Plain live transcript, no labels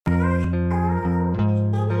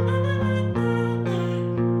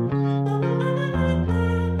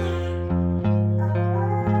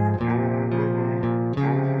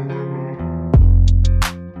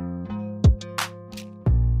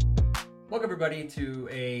everybody to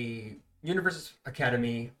a Universe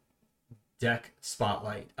Academy deck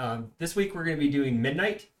spotlight. This week we're going to be doing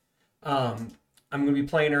Midnight. I'm going to be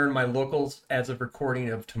playing her in my locals as of recording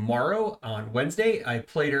of tomorrow on Wednesday. I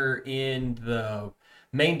played her in the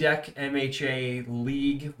main deck MHA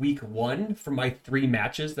League Week 1 for my 3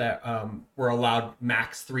 matches that were allowed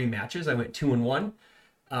max 3 matches. I went 2-1.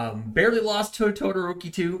 Barely lost to a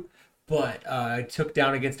Todoroki 2, but I took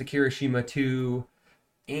down against a Kirishima 2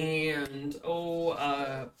 and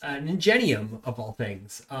an Ingenium of all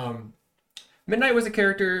things. Midnight was a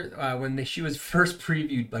character when she was first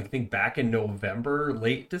previewed, I think back in November,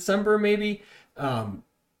 late December maybe.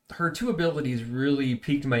 Her 2 abilities really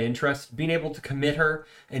piqued my interest. Being able to commit her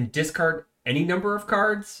and discard any number of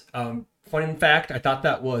cards. Fun fact, I thought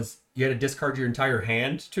that was you had to discard your entire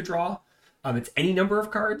hand to draw. It's any number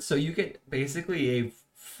of cards, so you get basically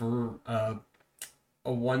a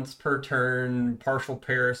once per turn partial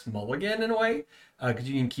Paris mulligan in a way, because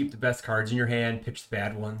you can keep the best cards in your hand, pitch the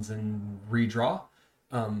bad ones, and redraw.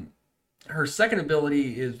 Her second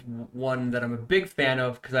ability is one that I'm a big fan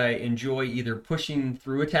of because I enjoy either pushing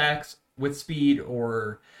through attacks with speed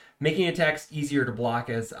or making attacks easier to block,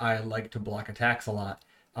 as I like to block attacks a lot.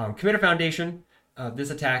 Commit a Foundation. This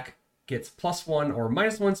attack gets +1 or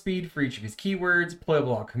 -1 speed for each of his keywords,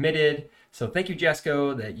 playable while committed. So thank you,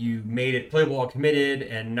 Jesco, that you made it playable while committed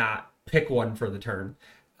and not pick one for the turn.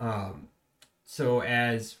 So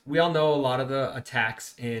as we all know, a lot of the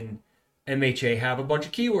attacks in MHA have a bunch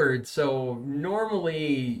of keywords. So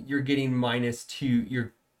normally you're getting -2,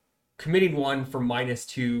 you're committing 1 for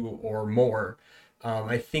 -2 or more.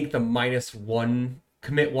 I think the -1,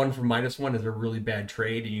 commit 1 for -1 is a really bad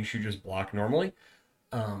trade and you should just block normally.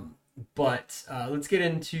 But let's get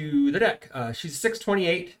into the deck. She's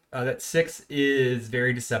 628. That 6 is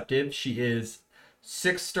very deceptive. She is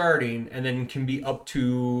 6 starting and then can be up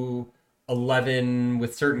to 11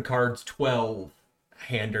 with certain cards, 12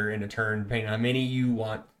 hander in a turn, depending on how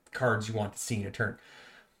many cards you want to see in a turn.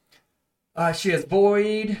 She has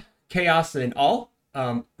Void, Chaos, and All.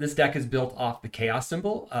 This deck is built off the Chaos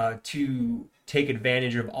symbol to take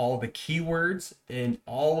advantage of all the keywords and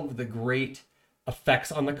all of the great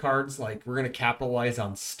effects on the cards. Like, we're going to capitalize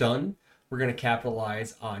on stun. We're going to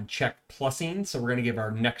capitalize on check plussing. So we're going to give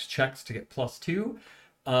our next checks to get +2.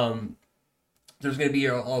 There's going to be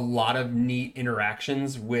a lot of neat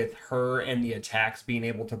interactions with her and the attacks being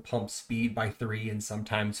able to pump speed by 3 and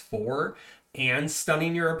sometimes 4 and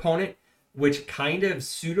stunning your opponent, which kind of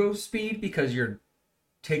pseudo speed because you're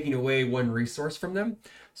taking away 1 resource from them.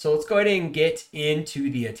 So let's go ahead and get into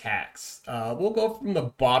the attacks. We'll go from the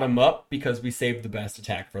bottom up because we saved the best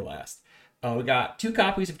attack for last. We got 2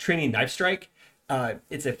 copies of Training Knife Strike.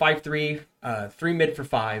 It's a 5/3, 3 mid for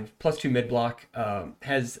 5, +2 mid block.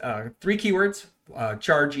 Has 3 keywords,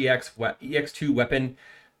 charge, EX, EX2, weapon.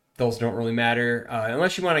 Those don't really matter.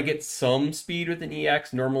 Unless you want to get some speed with an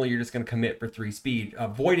EX, normally you're just going to commit for 3 speed.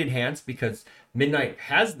 Void Enhance, because Midnight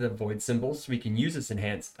has the Void symbol, so we can use this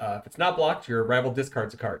Enhance. If it's not blocked, your rival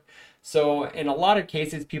discards a card. So in a lot of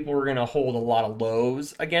cases, people are going to hold a lot of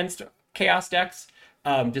lows against Chaos decks,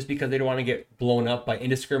 just because they don't want to get blown up by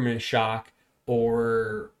Indiscriminate Shock,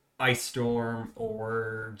 or Ice Storm,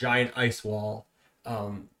 or Giant Ice Wall,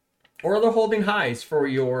 or they're holding highs for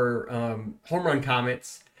your Home Run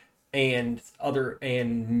Comets and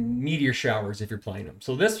Meteor Showers if you're playing them.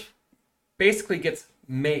 So this basically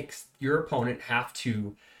makes your opponent have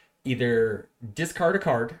to either discard a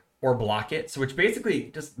card or block it, so which basically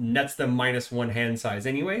just nets them -1 hand size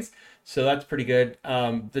anyways. So that's pretty good.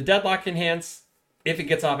 The Deadlock Enhance, if it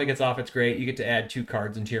gets off, it gets off. It's great. You get to add 2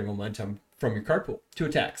 cards into your momentum from your card pool. 2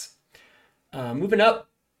 attacks. Moving up,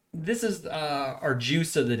 this is our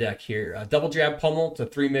juice of the deck here. Double Jab Pummel to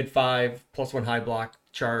 3 mid 5, +1 high block,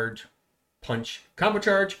 charge, punch, combo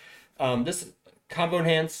charge. This combo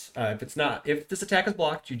enhance, if this attack is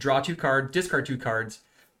blocked, you draw 2 cards, discard 2 cards,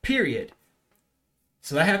 period.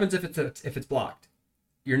 So that happens if it's blocked.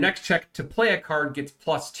 Your next check to play a card gets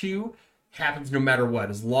 +2. Happens no matter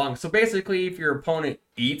what, so basically if your opponent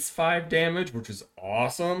eats 5 damage, which is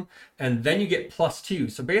awesome, and then you get +2,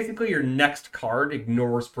 so basically your next card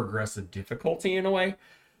ignores progressive difficulty in a way.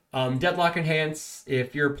 Deadlock Enhance,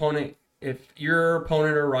 if your opponent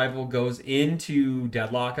or rival goes into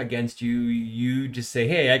deadlock against you, you just say,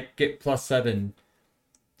 hey, I get +7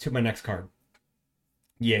 to my next card.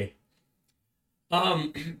 Yay.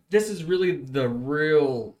 This is really the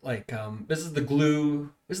real, this is the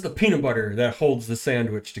glue, this is the peanut butter that holds the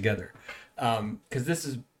sandwich together.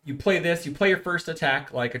 Because you play your first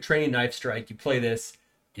attack like a Training Knife Strike, you play this,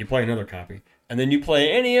 you play another copy, and then you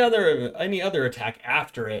play any other attack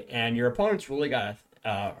after it, and your opponent's really got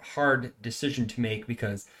hard decision to make,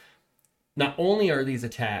 because not only are these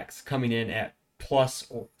attacks coming in at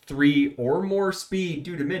 +3 or more speed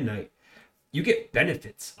due to Midnight, you get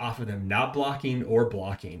benefits off of them not blocking or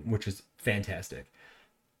blocking, which is fantastic.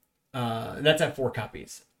 That's at 4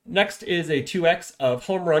 copies. Next is a 2x of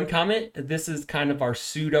Home Run Comet. This is kind of our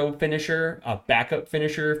pseudo finisher, a backup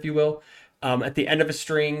finisher, if you will. At the end of a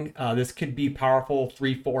string, this could be powerful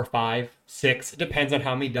 3, 4, 5, 6. It depends on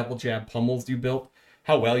how many double jab pummels you built,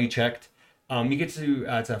 how well you checked. You get to,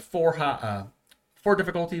 it's a 4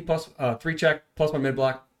 difficulty plus 3 check plus 1 mid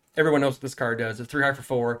block. Everyone knows what this card does. It's 3 high for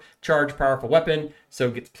 4, charge, powerful weapon. So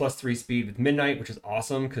it gets +3 speed with Midnight, which is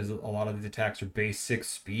awesome because a lot of these attacks are base 6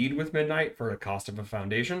 speed with Midnight for the cost of a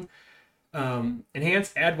foundation.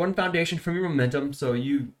 Enhance, add 1 foundation from your momentum. So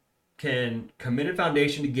you can commit a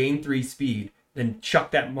foundation to gain 3 speed, then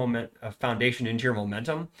chuck that foundation into your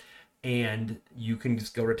momentum, and you can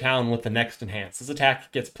just go to town with the next enhance. This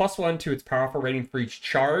attack gets +1 to its powerful rating for each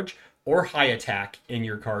charge or high attack in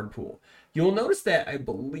your card pool. You'll notice that I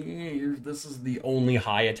believe this is the only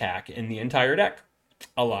high attack in the entire deck.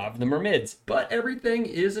 A lot of them are mids, but everything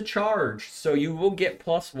is a charge, so you will get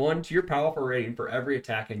 +1 to your powerful rating for every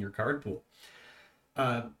attack in your card pool.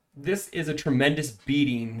 This is a tremendous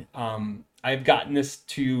beating. I've gotten this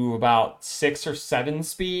to about 6 or 7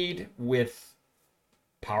 speed with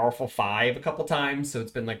powerful 5 a couple times, so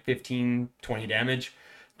it's been like 15, 20 damage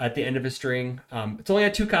at the end of a string. It's only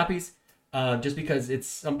had 2 copies. Just because it's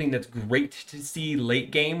something that's great to see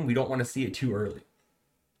late game. We don't want to see it too early.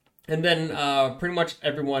 And then pretty much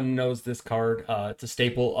everyone knows this card. It's a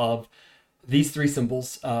staple of these 3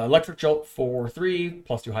 symbols. Electric Jolt for 3,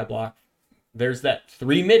 +2 high block. There's that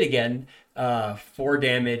 3 mid again. 4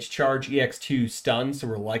 damage, charge, EX2, stun. So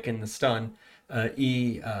we're liking the stun.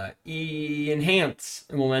 Enhance,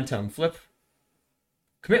 momentum, flip.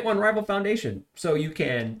 Commit 1 rival foundation. So you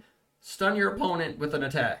can stun your opponent with an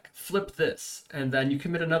attack, flip this, and then you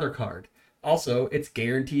commit another card. Also, it's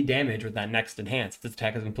guaranteed damage with that next enhance. If this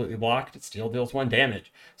attack is completely blocked, it still deals 1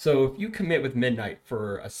 damage. So if you commit with Midnight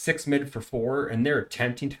for a 6 mid for 4, and they're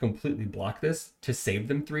attempting to completely block this to save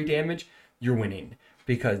them 3 damage, you're winning,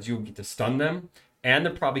 because you'll get to stun them, and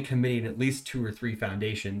they're probably committing at least 2 or 3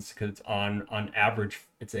 foundations, because it's on average,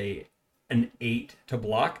 it's an 8 to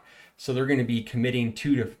block. So they're going to be committing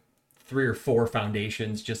 2 to 3 or 4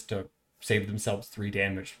 foundations just to save themselves 3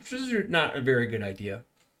 damage, which is not a very good idea.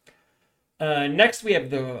 Next, we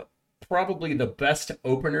have probably the best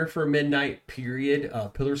opener for Midnight, period.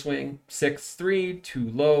 Pillar Swing, 6/3, too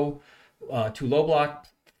low block,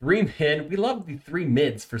 3 mid. We love the 3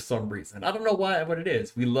 mids for some reason. I don't know what it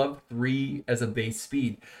is. We love 3 as a base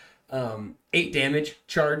speed. 8 damage,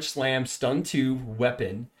 charge, slam, stun 2,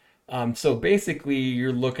 weapon. So basically,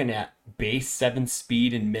 you're looking at base 7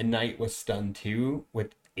 speed and Midnight with stun 2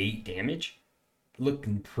 with 8 damage.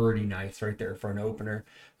 Looking pretty nice right there for an opener.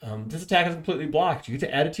 This attack is completely blocked. You get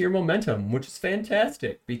to add it to your momentum, which is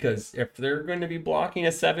fantastic, because if they're going to be blocking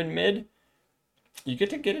a 7 mid, you get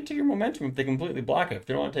to get it to your momentum if they completely block it. If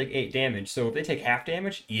they don't want to take 8 damage. So if they take half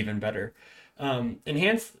damage, even better.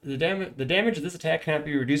 Enhance the damage of this attack cannot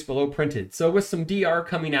be reduced below printed. So with some DR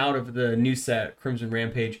coming out of the new set, Crimson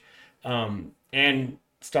Rampage, and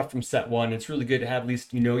stuff from set 1, it's really good to have, at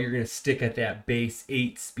least you're going to stick at that base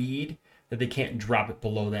 8 speed, that they can't drop it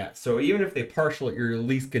below that. So even if they partial it, you're at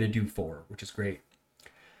least going to do 4, which is great.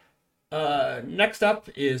 Next up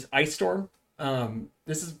is Ice Storm.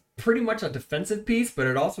 This is pretty much a defensive piece, but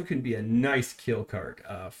it also can be a nice kill card.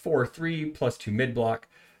 4/3 +2 mid block.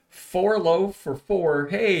 4 low for 4.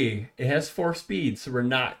 Hey, it has 4 speed, so we're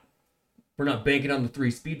not banking on the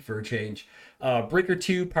 3 speed for a change. Breaker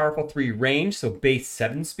 2, powerful 3 range, so base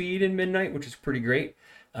 7 speed in Midnight, which is pretty great.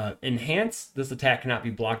 Enhance, this attack cannot be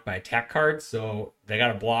blocked by attack cards, so they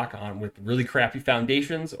got to block on with really crappy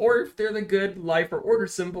foundations, or if they're the good life or order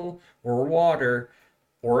symbol, or water,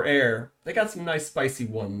 or air, they got some nice spicy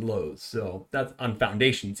 1 lows, so that's on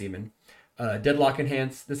foundations even. Deadlock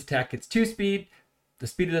Enhance, this attack gets 2 speed. The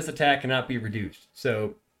speed of this attack cannot be reduced.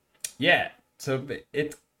 So, yeah, so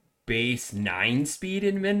it's base 9 speed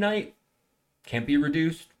in Midnight. Can't be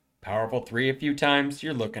reduced. Powerful 3 a few times.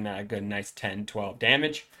 You're looking at a good, nice 10, 12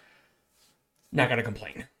 damage. Not gonna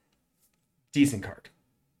complain. Decent card.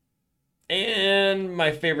 And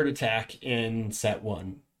my favorite attack in set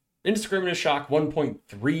 1. Indiscriminate Shock,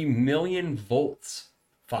 1.3 million volts.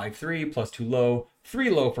 5/3 +2 low. 3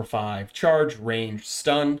 low for 5. Charge, range,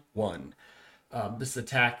 stun, 1. This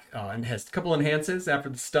attack has a couple enhances after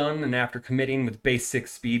the stun and after committing with base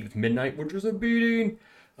 6 speed with Midnight, which was a beating.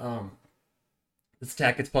 This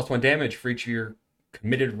attack gets +1 damage for each of your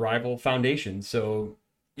committed rival foundations. So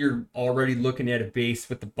you're already looking at a base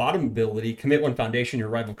with the bottom ability, commit one foundation, your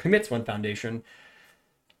rival commits one foundation.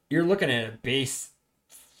 You're looking at a base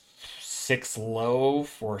 6 low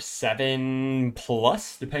for 7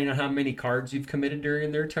 plus, depending on how many cards you've committed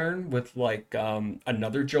during their turn, with like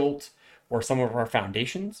another jolt or some of our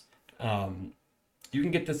foundations. You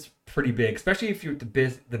can get this pretty big, especially if you're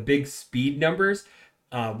the big speed numbers.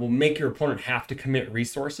 Will make your opponent have to commit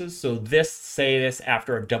resources. So say this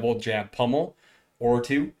after a double jab pummel or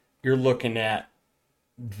two, you're looking at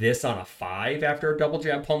this on a 5 after a double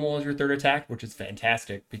jab pummel as your third attack, which is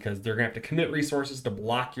fantastic because they're gonna have to commit resources to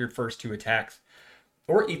block your first 2 attacks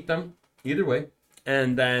or eat them, either way.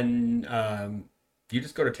 And then you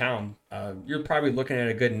just go to town. You're probably looking at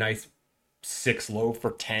a good nice 6 low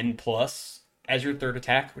for 10 plus as your third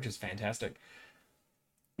attack, which is fantastic.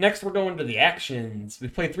 Next, we're going to the actions. We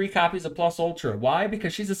play 3 copies of Plus Ultra. Why?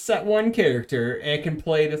 Because she's a set 1 character and can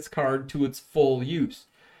play this card to its full use.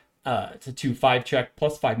 It's a 2/5 check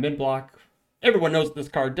plus 5 mid block. Everyone knows what this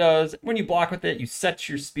card does. When you block with it, you set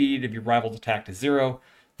your speed of your rival's attack to 0.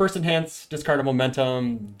 First enhance, discard a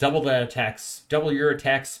momentum, double your attack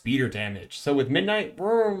speed or damage. So with Midnight,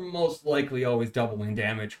 we're most likely always doubling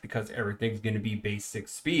damage because everything's going to be base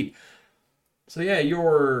 6 speed. So yeah,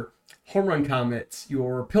 your home run comets,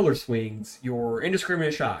 your pillar swings, your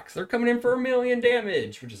indiscriminate shocks, they're coming in for 1,000,000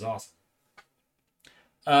 damage, which is awesome.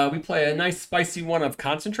 We play a nice spicy one of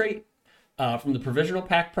Concentrate from the provisional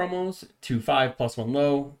pack promos, 2/5 plus 1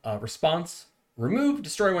 low. Response: remove,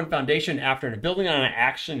 destroy 1 foundation after an ability on an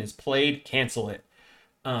action is played, cancel it.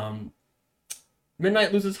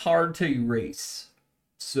 Midnight loses hard to erase.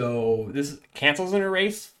 So this cancels an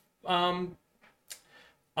erase on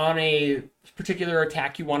a particular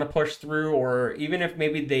attack you want to push through, or even if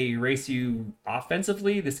maybe they erase you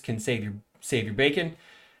offensively, this can save your bacon.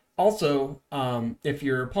 Also, if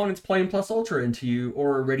your opponent's playing Plus Ultra into you,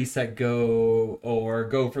 or Ready, Set, Go, or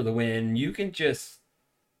Go for the win, you can just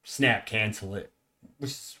snap cancel it,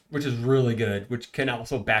 which is really good, which can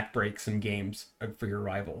also backbreak some games for your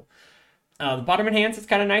rival. The bottom enhance is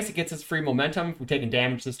kind of nice. It gets us free momentum. If we're taking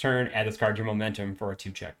damage this turn, add this card to your momentum for a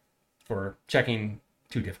 2 check, for checking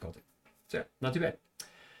 2 difficulty. So yeah, not too bad.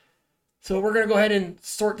 So we're going to go ahead and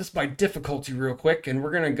sort this by difficulty real quick, and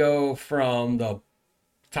we're going to go from the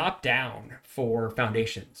top down for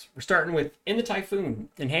foundations. We're starting with In the Typhoon.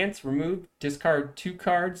 Enhance, remove, discard 2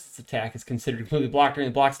 cards. This attack is considered completely blocked during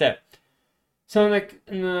the block step. So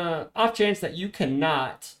in the off chance that you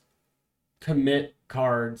cannot commit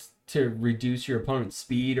cards to reduce your opponent's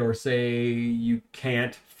speed, or say you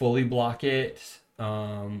can't fully block it,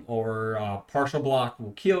 or partial block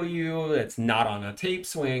will kill you, that's not on a tape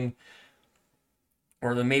swing,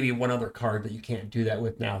 or then maybe one other card that you can't do that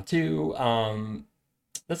with now too,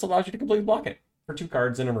 this allows you to completely block it for 2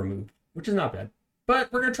 cards and a remove, which is not bad.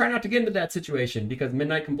 But we're going to try not to get into that situation because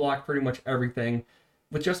Midnight can block pretty much everything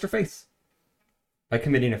with just her face by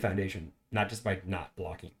committing a foundation, not just by not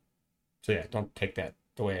blocking. So yeah, don't take that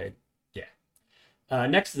the way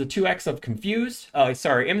next is a 2x of Confused.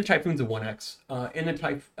 In the Typhoon's a 1x.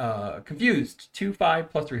 Confused, 2/5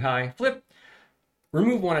 plus 3 high. Flip.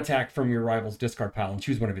 Remove 1 attack from your rival's discard pile and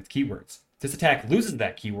choose one of its keywords. This attack loses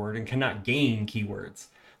that keyword and cannot gain keywords.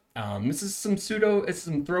 This is some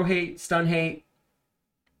throw hate, stun hate,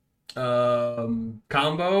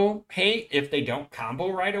 combo hate if they don't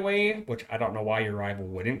combo right away, which I don't know why your rival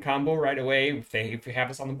wouldn't combo right away if you have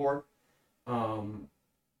this on the board.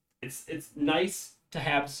 It's nice to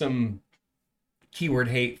have some keyword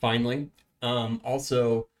hate finally.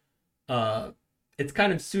 Also, it's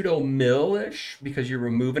kind of pseudo mill-ish because you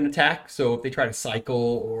remove an attack. So if they try to cycle,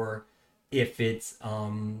 or if it's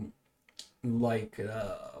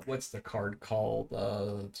what's the card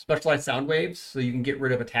called? Specialized Sound Waves. So you can get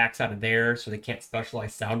rid of attacks out of there so they can't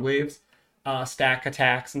specialize Sound Waves. Stack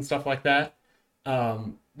attacks and stuff like that. But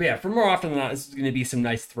yeah, for more often than not, this is going to be some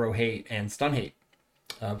nice throw hate and stun hate.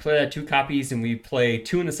 Play that 2 copies, and we play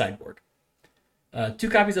 2 in the sideboard. 2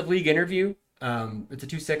 copies of League Interview. It's a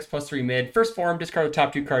 2/6 plus 3 mid. First form, discard the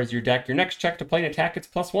top 2 cards of your deck. Your next check to play an attack, it's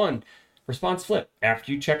 +1. Response flip.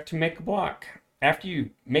 After you check to make a block. After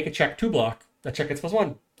you make a check to block, that check gets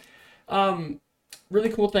 +1. Really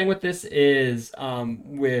cool thing with this is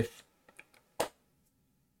with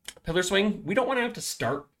Pillar Swing, we don't want to have to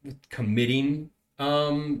start with committing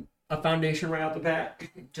a foundation right out the bat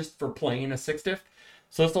just for playing a 6-diff.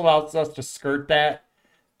 So this allows us to skirt that,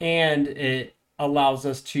 and it allows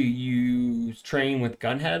us to use Train with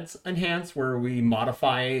Gunheads Enhance, where we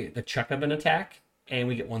modify the check of an attack and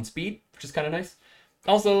we get 1 speed, which is kind of nice.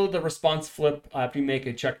 Also, the response flip, after you make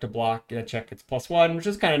a check to block, that check gets +1, which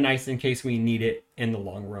is kind of nice in case we need it in the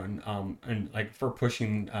long run. And like for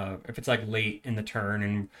pushing, if it's like late in the turn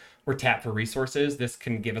and we're tapped for resources, this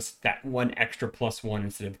can give us that one extra +1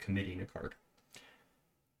 instead of committing a card.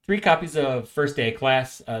 3 copies of First Day of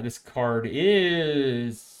Class. This card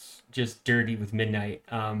is just dirty with Midnight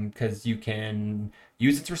because you can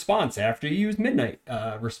use its response after you use Midnight.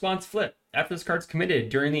 Response flip. After this card's committed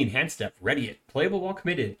during the enhanced step, ready it. Playable while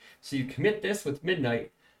committed. So you commit this with Midnight,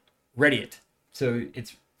 ready it. So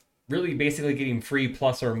it's really basically getting free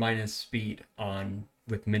plus or minus speed on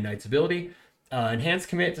with Midnight's ability. Enhanced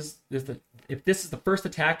commit. If this is the first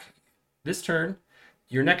attack this turn,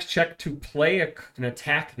 your next check to play an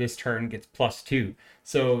attack this turn gets +2.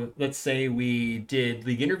 So let's say we did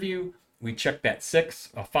League Interview. We checked that 6,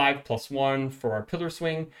 a 5 +1 for our Pillar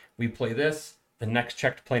Swing. We play this. The next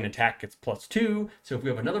check to play an attack gets +2. So if we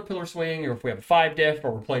have another Pillar Swing, or if we have a 5 diff, or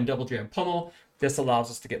we're playing Double Jab Pummel, this allows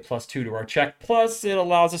us to get +2 to our check. Plus, it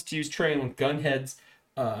allows us to use Train with Gunhead's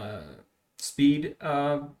speed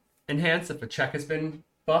enhance if a check has been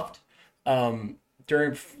buffed.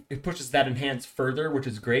 It pushes that enhance further, which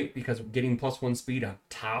is great because getting +1 speed on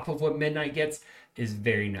top of what Midnight gets is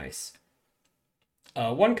very nice.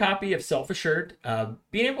 1 copy of Self-Assured.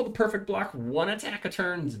 Being able to perfect block 1 attack a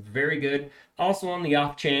turn is very good. Also, on the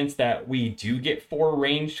off chance that we do get 4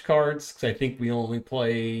 ranged cards, because I think we only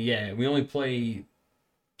play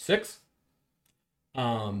 6.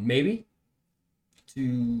 Maybe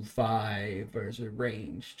 2, 5. Where's a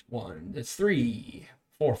ranged 1? That's 3,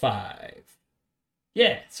 4, 5.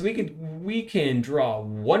 Yeah, so we can draw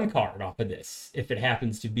 1 card off of this if it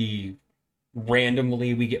happens to be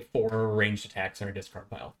randomly we get 4 ranged attacks on our discard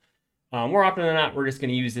pile. More often than not, we're just going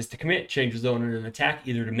to use this to commit, change the zone into an attack,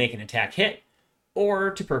 either to make an attack hit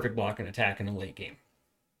or to perfect block an attack in a late game.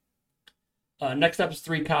 Next up is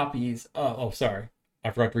 3 copies. Sorry.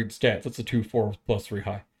 I forgot to read the stats. That's a 2, 4 plus 3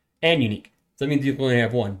 high. And unique. So that means you can only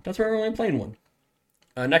have 1. That's why we're only playing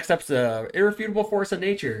 1. Next up is Irrefutable Force of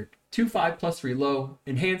Nature. 2, 5 plus 3 low.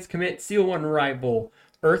 Enhance commit. Seal 1 rival.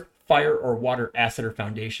 Earth, Fire, or Water Acid or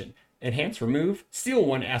Foundation. Enhance, remove, seal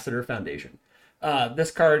 1 acid or foundation. This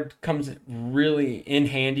card comes really in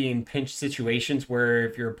handy in pinch situations where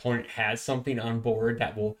if your opponent has something on board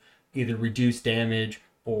that will either reduce damage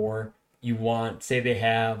or you want, say they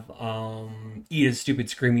have Eat a Stupid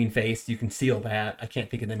Screaming Face, you can seal that. I can't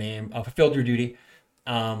think of the name. Fulfilled your duty.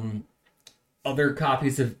 Other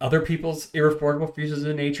copies of other people's Irrefutable Forces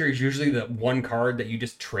of Nature is usually the 1 card that you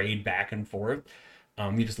just trade back and forth.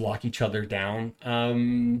 You just lock each other down.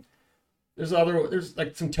 There's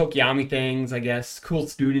like some Tokiyami things, I guess. Cool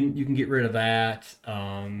Student, you can get rid of that.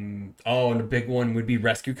 And a big one would be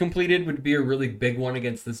Rescue Completed, would be a really big one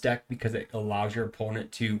against this deck because it allows your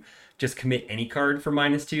opponent to just commit any card for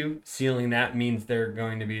 -2. Sealing that means they're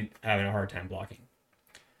going to be having a hard time blocking.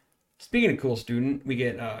 Speaking of Cool Student, we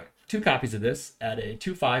get 2 copies of this at a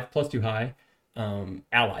 2/5 plus 2 high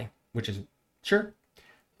ally, which is sure.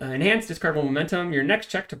 Enhanced discardable momentum. Your next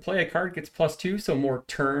check to play a card gets +2, so more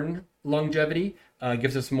turn longevity.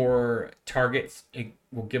 Gives us more targets. It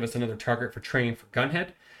will give us another target for training for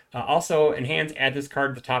Gunhead. Also, enhance, add this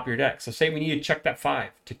card to the top of your deck. So say we need to check that 5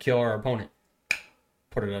 to kill our opponent.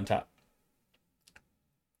 Put it on top.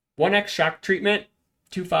 1x shock treatment.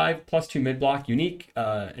 2/5 plus 2 mid block unique.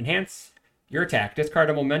 Enhance your attack. Discard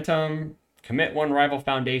a momentum. Commit 1 rival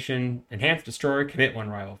foundation. Enhance, destroy, commit 1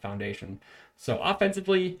 rival foundation. So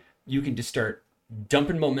offensively, you can just start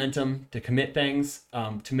dumping momentum to commit things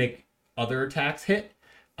to make other attacks hit.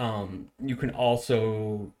 You can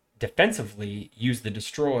also defensively use the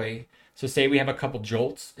destroy. So say we have a couple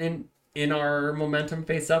jolts in our momentum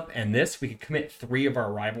face up, and we could commit 3 of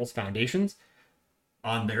our rivals' foundations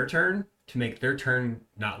on their turn to make their turn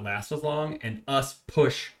not last as long and us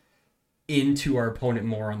push into our opponent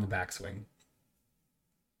more on the backswing.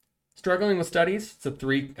 Struggling with studies, it's a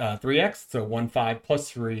 3x, so 1/5 plus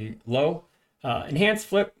 3 low. Enhanced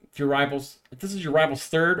flip, if this is your rival's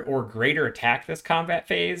 3rd or greater attack this combat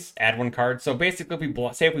phase, add 1 card. So basically,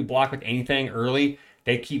 if we block with anything early,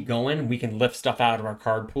 they keep going, we can lift stuff out of our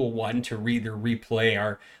card pool 1 to either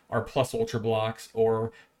replay our plus ultra blocks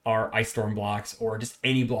or our Ice Storm blocks or just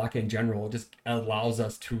any block in general. It just allows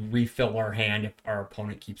us to refill our hand if our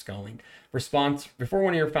opponent keeps going. Response, before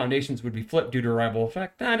one of your foundations would be flipped due to a rival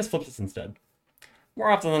effect, just flip this instead. More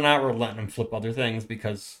often than not, we're letting them flip other things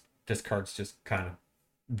because this card's just kind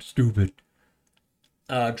of stupid.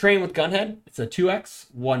 Train with Gunhead, it's a 2x,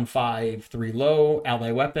 1/5, 3 low, ally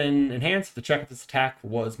weapon, enhanced. The check of this attack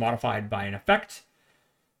was modified by an effect.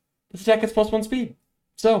 This attack gets +1 speed.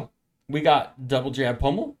 So, we got Double Jab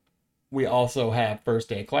Pummel, We also have first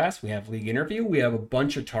day of class. We have league interview. We have a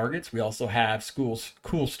bunch of targets. We also have schools,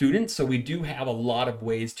 cool students. So we do have a lot of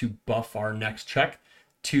ways to buff our next check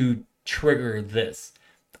to trigger this.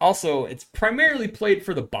 Also, it's primarily played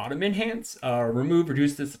for the bottom enhance.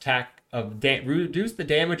 Reduce this attack reduce the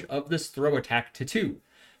damage of this throw attack to 2.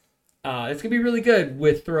 It's gonna be really good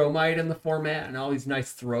with Throw Might in the format and all these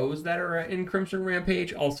nice throws that are in Crimson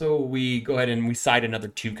Rampage. Also, we go ahead and we side another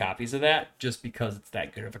 2 copies of that just because it's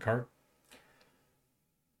that good of a card.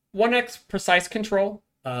 1x Precise Control.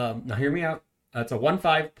 Now hear me out. It's a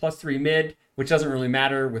 1/5 +3 mid, which doesn't really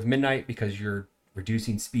matter with Midnight because you're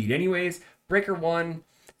reducing speed anyways. Breaker 1,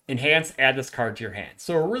 enhance, add this card to your hand.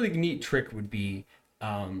 So a really neat trick would be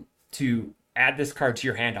to add this card to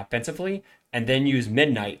your hand offensively and then use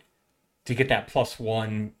Midnight to get that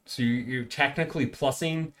 +1. So you're technically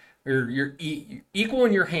plussing, or you're equal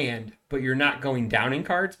in your hand, but you're not going down in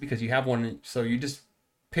cards because you have one. So you just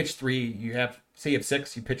pitch 3. You have, say you have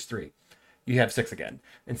 6, you pitch 3. You have 6 again.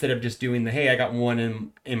 Instead of just doing the, hey, I got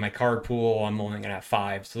 1 in my card pool, I'm only going to have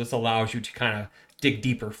 5. So this allows you to kind of dig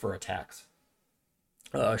deeper for attacks.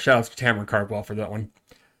 Shout out to Tamara Cardwell for that one.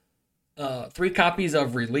 3 copies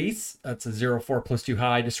of Release. That's a 0/4 +2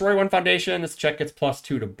 high. Destroy 1 foundation. This check gets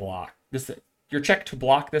 +2 to block. Your check to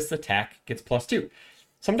block this attack gets +2.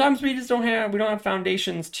 Sometimes we don't have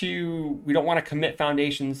foundations we don't want to commit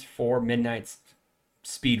foundations for Midnight's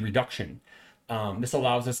speed reduction. This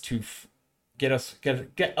allows us to get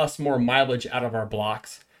us more mileage out of our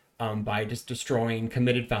blocks by just destroying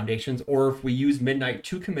committed foundations. Or if we use Midnight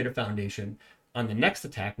to commit a foundation on the next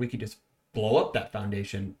attack, we could just blow up that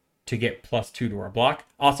foundation to get +2 to our block.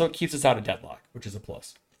 Also, it keeps us out of deadlock, which is a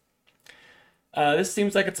plus. This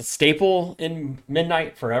seems like it's a staple in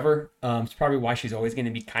Midnight forever. It's probably why she's always going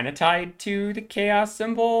to be kind of tied to the chaos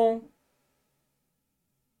symbol.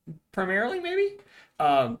 Primarily, maybe?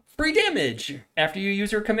 Free damage after you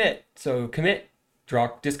use your commit. So commit,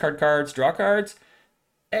 discard cards, draw cards.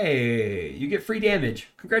 Hey, you get free damage.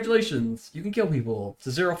 Congratulations. You can kill people. It's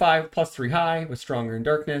a 0/5 +3 high with Stronger in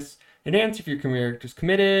Darkness. Enhance if your character's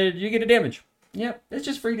committed, you get a damage. Yep, it's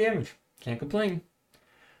just free damage. Can't complain.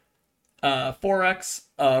 4x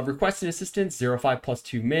requested assistance, 0/5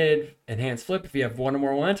 +2 mid. Enhance flip if you have 1 or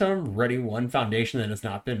more momentum. Ready 1 foundation that has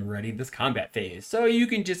not been ready this combat phase. So you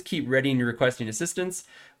can just keep readying your requesting assistance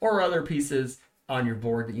or other pieces on your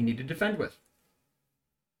board that you need to defend with.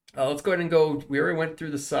 Let's go ahead and go. We already went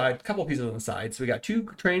through the side, a couple pieces on the side. So we got 2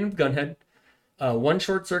 train with Gunhead. 1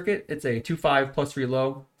 short circuit, it's a 2/5 +3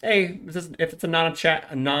 low. Hey, if it's a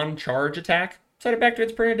non-charge attack, set it back to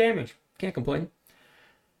its printed damage. Can't complain.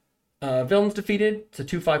 Villains defeated, it's a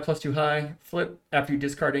 2/5 +2 high. Flip after you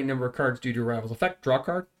discard a number of cards due to rival's effect. Draw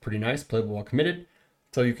card, pretty nice, playable while committed.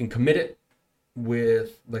 So you can commit it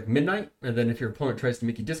with like Midnight, and then if your opponent tries to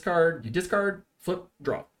make you discard, flip,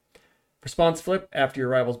 draw. Response flip after your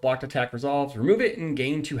rival's blocked attack resolves, remove it and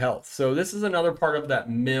gain 2 health. So this is another part of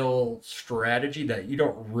that mill strategy that you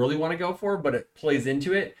don't really want to go for, but it plays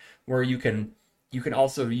into it, where you can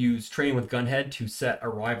also use Train with Gunhead to set a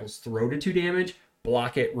rival's throw to 2 damage,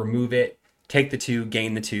 block it, remove it, take the 2,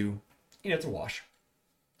 gain the 2. It's a wash.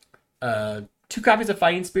 2 copies of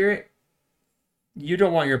Fighting Spirit. You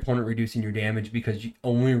don't want your opponent reducing your damage because the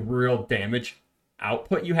only real damage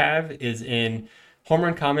output you have is in Home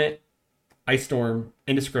Run Comet, Ice Storm,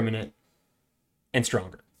 Indiscriminate, and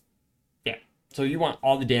Stronger. Yeah. So you want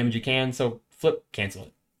all the damage you can, so flip, cancel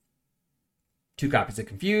it. 2 copies of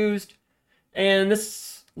Confused. And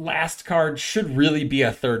this last card should really be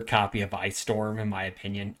a 3rd copy of Ice Storm, in my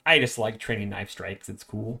opinion. I just like Training Knife Strikes. It's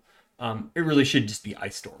cool. It really should just be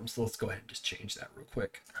Ice Storm. So let's go ahead and just change that real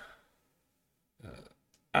quick.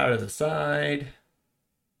 Out of the side.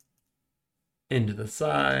 Into the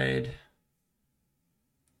side.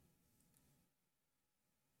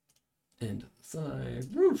 Into the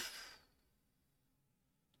side. Roof.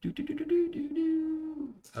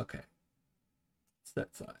 Okay. It's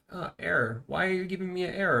that side. Error. Why are you giving me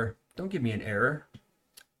an error? Don't give me an error.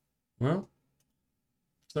 Well,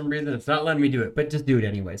 for some reason it's not letting me do it, but just do it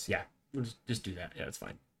anyways. Yeah. We'll just do that. Yeah, it's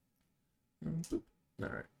fine. All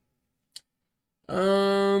right.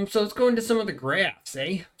 So let's go into some of the graphs,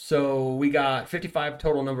 eh? So we got 55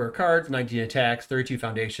 total number of cards, 19 attacks, 32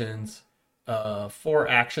 foundations, 4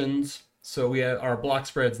 actions. So we have our block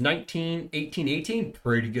spreads 19, 18, 18,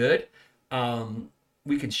 pretty good.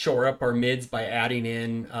 We could shore up our mids by adding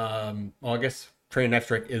in, well, I guess Training Knife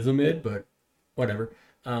Strike is a mid, but whatever.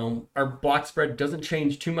 Our block spread doesn't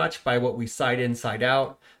change too much by what we side in, side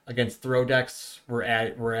out. Against throw decks, we're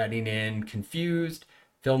adding in Confused,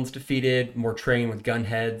 Villains defeated, more Train with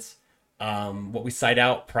Gunheads. What we side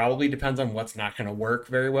out probably depends on what's not going to work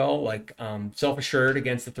very well. Like Self Assured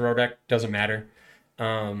against the throw deck doesn't matter.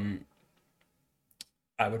 Um,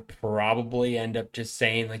 I would probably end up just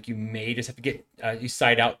saying like you may just have to get you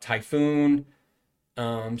side out Typhoon,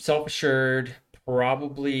 Self Assured,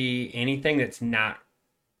 probably anything that's not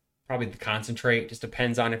probably the Concentrate. Just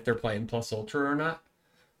depends on if they're playing Plus Ultra or not.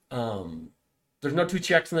 Um, there's no two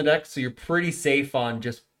checks in the deck, so you're pretty safe on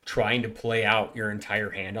just trying to play out your entire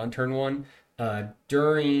hand on turn one.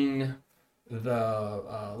 During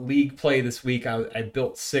the league play this week, I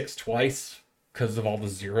built six twice because of all the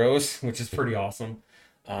zeros, which is pretty awesome.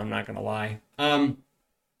 I'm not gonna lie.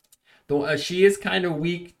 Though she is kind of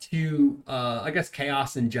weak to, I guess,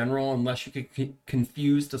 chaos in general, unless you can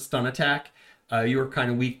confuse the stun attack. You're kind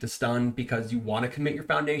of weak to stun because you want to commit your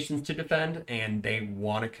foundations to defend, and they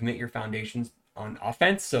want to commit your foundations on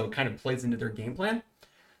offense, so it kind of plays into their game plan.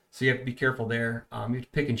 So you have to be careful there. You have to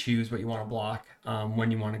pick and choose what you want to block,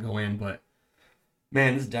 when you want to go in. But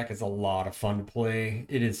man, this deck is a lot of fun to play.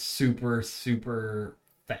 It is super, super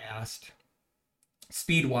fast,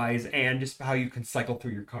 speed wise, and just how you can cycle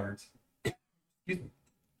through your cards.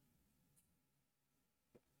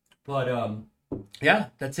 But yeah,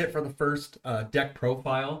 that's it for the first deck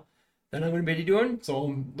profile that I'm going to be doing. So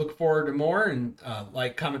I'm looking forward to more, and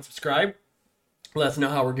like, comment, subscribe. Let us know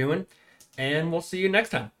how we're doing, and we'll see you next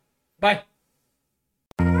time. Bye.